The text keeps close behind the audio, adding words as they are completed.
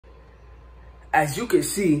as you can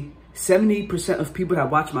see, 70% of people that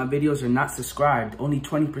watch my videos are not subscribed. Only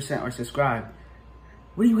 20% are subscribed.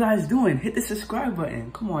 What are you guys doing? Hit the subscribe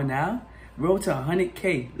button. Come on now. Road to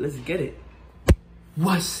 100K. Let's get it.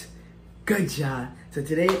 What's good, y'all? So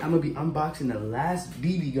today, I'm going to be unboxing the last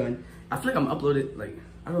BB gun. I feel like I'm uploaded, like,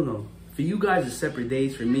 I don't know. For you guys, it's separate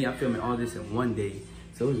days. For me, I'm filming all this in one day.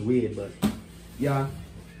 So it was weird, but y'all,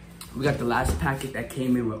 we got the last packet that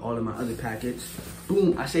came in with all of my other packets.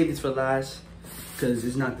 Boom, I saved this for last because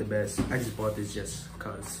it's not the best. I just bought this just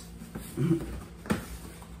because.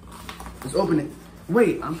 Let's open it.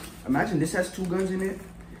 Wait, imagine this has 2 guns in it.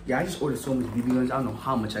 Yeah, I just ordered so much BB guns. I don't know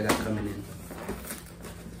how much I got coming in.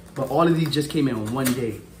 But all of these just came in on one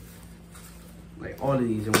day. Like all of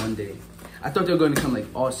these in one day. I thought they were going to come like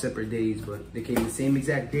all separate days, but they came the same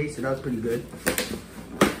exact day, so that was pretty good.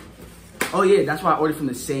 Oh yeah, that's why I ordered from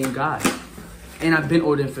the same guy. And I've been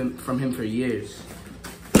ordering from him for years.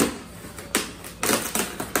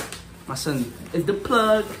 My son is the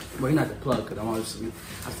plug. Well, he's not the plug, because I'm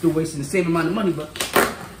still wasting the same amount of money, but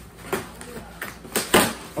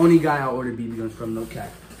only guy I ordered BB guns from, no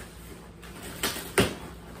cap.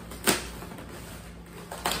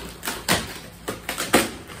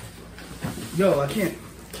 Yo, I can't.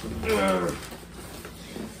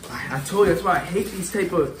 I told you, that's why I hate these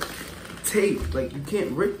type of tape. Like, you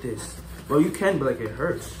can't rip this. Well, you can, but like, it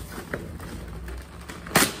hurts.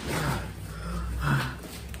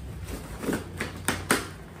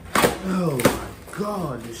 Oh my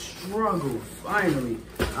God, the struggle, finally.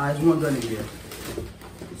 There's one gun in here.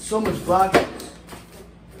 So much boxes.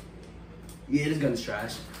 Yeah, this gun's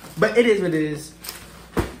trash. But it is what it is.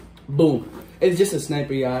 Boom. It's just a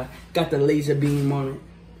sniper, y'all. Got the laser beam on it.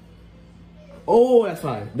 Oh, that's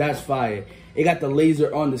fire. That's fire. It got the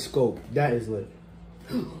laser on the scope. That is lit.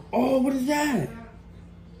 Oh, what is that?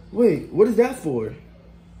 Wait, what is that for?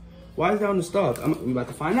 Why is that on the stock? We about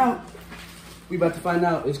to find out. We about to find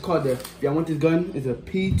out. It's called the, y'all want this gun? It's a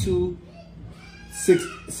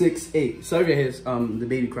P2668. Sorry if you hear the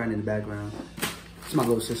baby crying in the background. It's my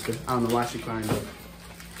little sister. I don't know why she's crying, but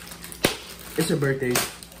it's her birthday.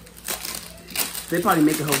 They probably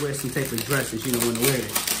making her wear some type of dress and she don't want to wear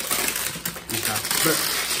it. But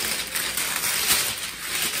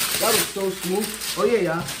that was so smooth. Oh yeah,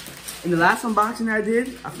 y'all. In the last unboxing I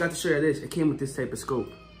did, I forgot to show you this. It came with this type of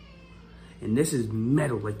scope. And this is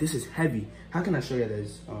metal, like this is heavy. How can I show you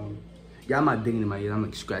this? Yeah, I'm not digging in my ear. I'm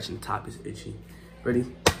like scratching the top, it's itchy. Ready?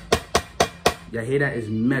 Y'all hear that? It's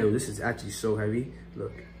metal. This is actually so heavy.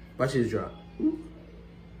 Look, watch this drop.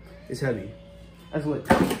 It's heavy. That's what.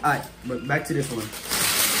 Alright, but back to this one.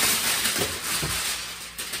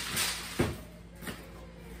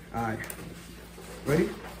 Alright. Ready?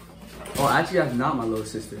 Oh, actually, that's not my little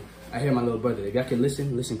sister. I hear my little brother. If y'all can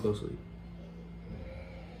listen closely.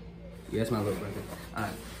 Yeah, that's my little brother.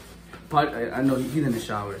 Alright. I know he's in the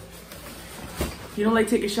shower. He don't like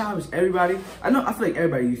taking showers. Everybody, I feel like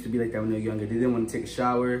everybody used to be like that when they were younger. They didn't want to take a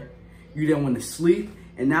shower. You didn't want to sleep.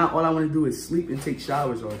 And now all I want to do is sleep and take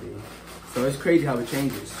showers all day. So it's crazy how it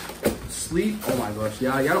changes. Sleep, oh my gosh,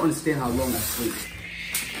 y'all don't understand how long I sleep.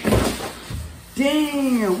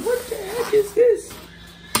 Damn, what the heck is this?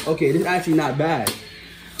 Okay, this is actually not bad.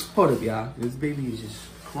 Hold up, y'all. This baby is just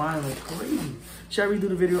crying like crazy. Should I redo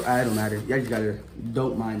the video? I don't matter. Y'all just gotta,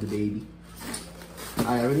 don't mind the baby. All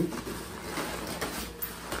right, ready?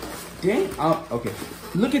 Damn, okay.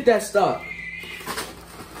 Look at that stock.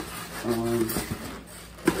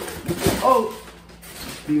 Oh.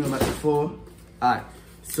 Being like before. Alright,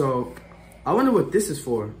 so I wonder what this is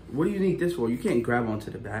for. What do you need this for? You can't grab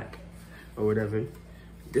onto the back or whatever.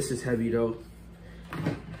 This is heavy though.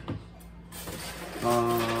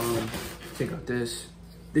 Take out this.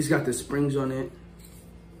 This got the springs on it.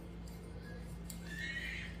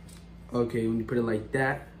 Okay, when you put it like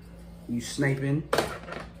that, you sniping.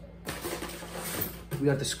 We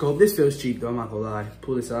got the scope. This feels cheap though, I'm not gonna lie.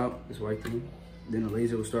 Pull this out, this white thing. Then the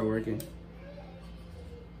laser will start working.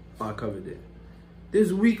 Oh, I covered it.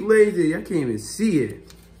 This weak laser, y'all can't even see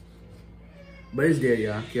it. But it's there,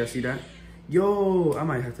 y'all. Can y'all see that? Yo, I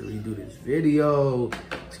might have to redo this video.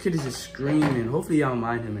 This kid is just screaming. Hopefully y'all don't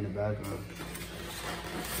mind him in the background.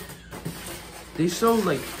 They so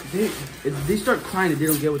like, they start crying and they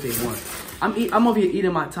don't get what they want. I'm over here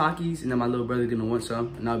eating my Takis and then my little brother gonna want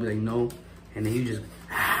some. And I'll be like, no. And then he just,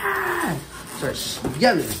 starts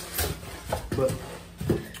yelling. But,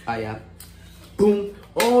 yeah. Boom.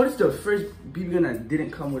 Oh, this is the first BB gun that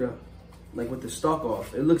didn't come with with the stock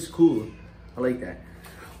off. It looks cool. I like that.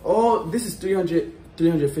 Oh, this is 350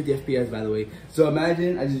 FPS, by the way. So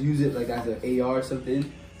imagine I just use it like as an AR or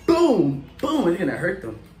something. Boom, boom, it's gonna hurt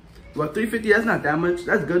them. Well, 350, that's not that much.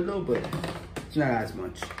 That's good though, but It's not as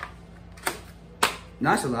much.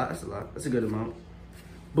 No, that's a lot. That's a lot. That's a good amount.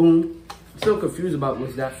 Boom. I'm still confused about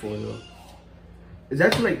what's that for, though. Is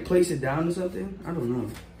that to, like, place it down or something? I don't know.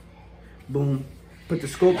 Boom. Put the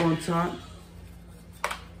scope on top.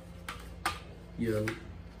 Yo.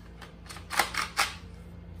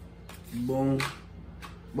 Boom.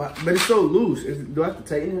 But it's so loose. Do I have to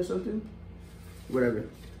tighten it or something? Whatever.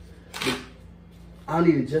 But I'll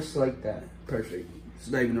need it just like that. Perfect. It's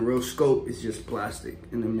not even a real scope. It's just plastic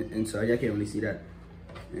in the inside. I can't really see that.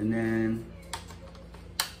 And then,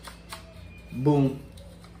 boom.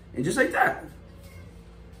 And just like that.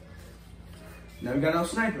 Now we got our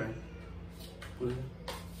sniper.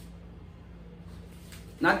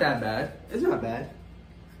 Not that bad. It's not bad.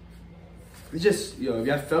 It's just, yo, if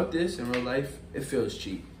y'all felt this in real life, it feels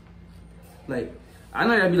cheap. Like, I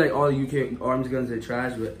know that'd be like all UK arms guns are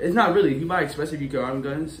trash, but it's not really. If you buy expensive UK arm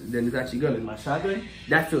guns, then it's actually good. Like my shotgun,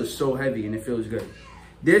 that feels so heavy and it feels good.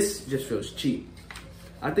 This just feels cheap.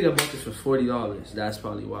 I think I bought this for $40. That's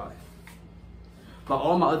probably why. But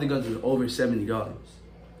all my other guns were over $70.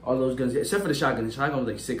 All those guns, except for the shotgun. The shotgun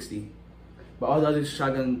was like 60. But all the other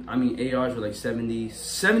shotgun, I mean ARs were like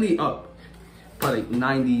 70 up. Probably like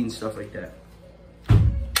 90 and stuff like that.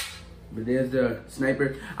 But there's the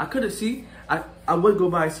sniper. I could have seen, I would go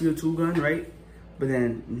buy a CO2 gun, right? But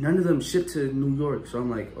then none of them shipped to New York. So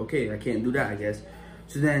I'm like, okay, I can't do that, I guess.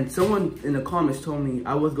 So then someone in the comments told me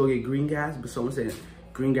I would go get green gas, but someone said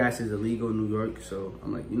green gas is illegal in New York. So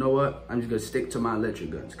I'm like, you know what? I'm just gonna stick to my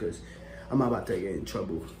electric guns because I'm not about to get in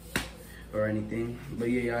trouble or anything. But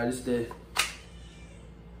yeah, y'all, just the,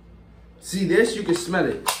 see this, you can smell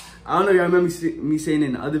it. I don't know if y'all remember me saying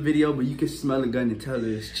in the other video, but you can smell the gun and tell if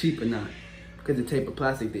it's cheap or not because of the type of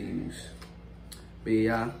plastic they use. But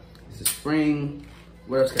yeah, it's a spring.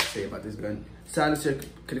 What else can I say about this gun? Silencer,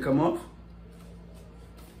 could it come off?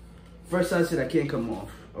 First silencer that can't come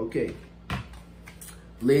off. Okay.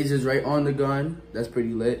 Lasers right on the gun. That's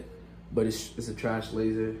pretty lit, but it's a trash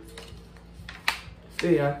laser. So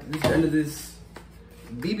yeah, this is the end of this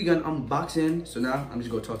BB gun unboxing. So now I'm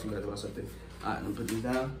just gonna talk to you guys about something. All right, I'm gonna put this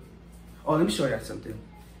down. Oh, let me show you guys something.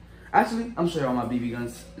 Actually, I'm gonna show you all my BB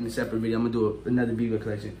guns in a separate video. I'm gonna do another BB gun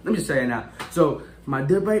collection. Let me just tell you now. So my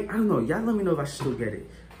dirt bike, I don't know. Y'all let me know if I should still get it.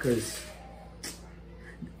 Cause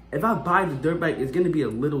if I buy the dirt bike, it's gonna be a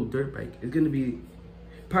little dirt bike. It's gonna be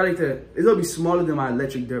probably it's gonna be smaller than my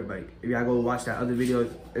electric dirt bike. If y'all go watch that other video,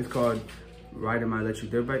 it's called Riding My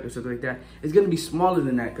Electric Dirt Bike or something like that. It's gonna be smaller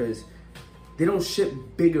than that because they don't ship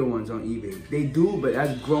bigger ones on eBay. They do, but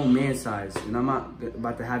that's grown man size. And I'm not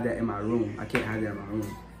about to have that in my room. I can't have that in my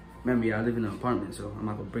room. Remember, yeah, I live in an apartment, so I'm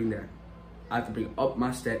not gonna bring that. I have to bring up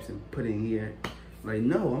my steps and put it in here. Like,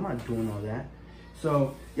 no, I'm not doing all that.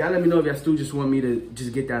 So, y'all let me know if y'all still just want me to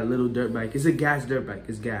just get that little dirt bike. It's a gas dirt bike,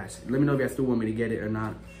 it's gas. Let me know if y'all still want me to get it or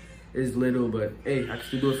not. It's little, but hey, I can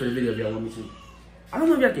still do it for the video if y'all want me to. I don't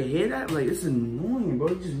know if y'all can hear that. Like, it's annoying, bro.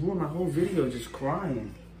 You just ruined my whole video just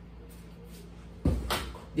crying.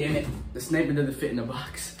 Damn it, the sniper doesn't fit in the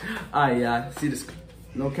box. Alright, yeah, see this,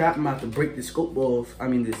 no cap, I'm about to break the scope off,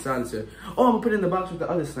 the silencer. Oh, I'm gonna put it in the box with the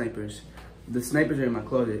other snipers. The snipers are in my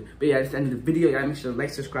closet. But yeah, that's the end of the video. Y'all make sure to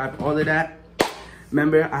like, subscribe, all of that.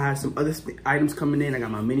 Remember, I have some other items coming in. I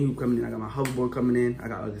got my mini hoop coming in, I got my hoverboard coming in, I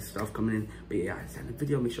got other stuff coming in. But yeah, that's the end of the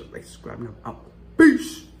video. Make sure to like, subscribe, and I'm out.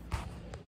 Peace!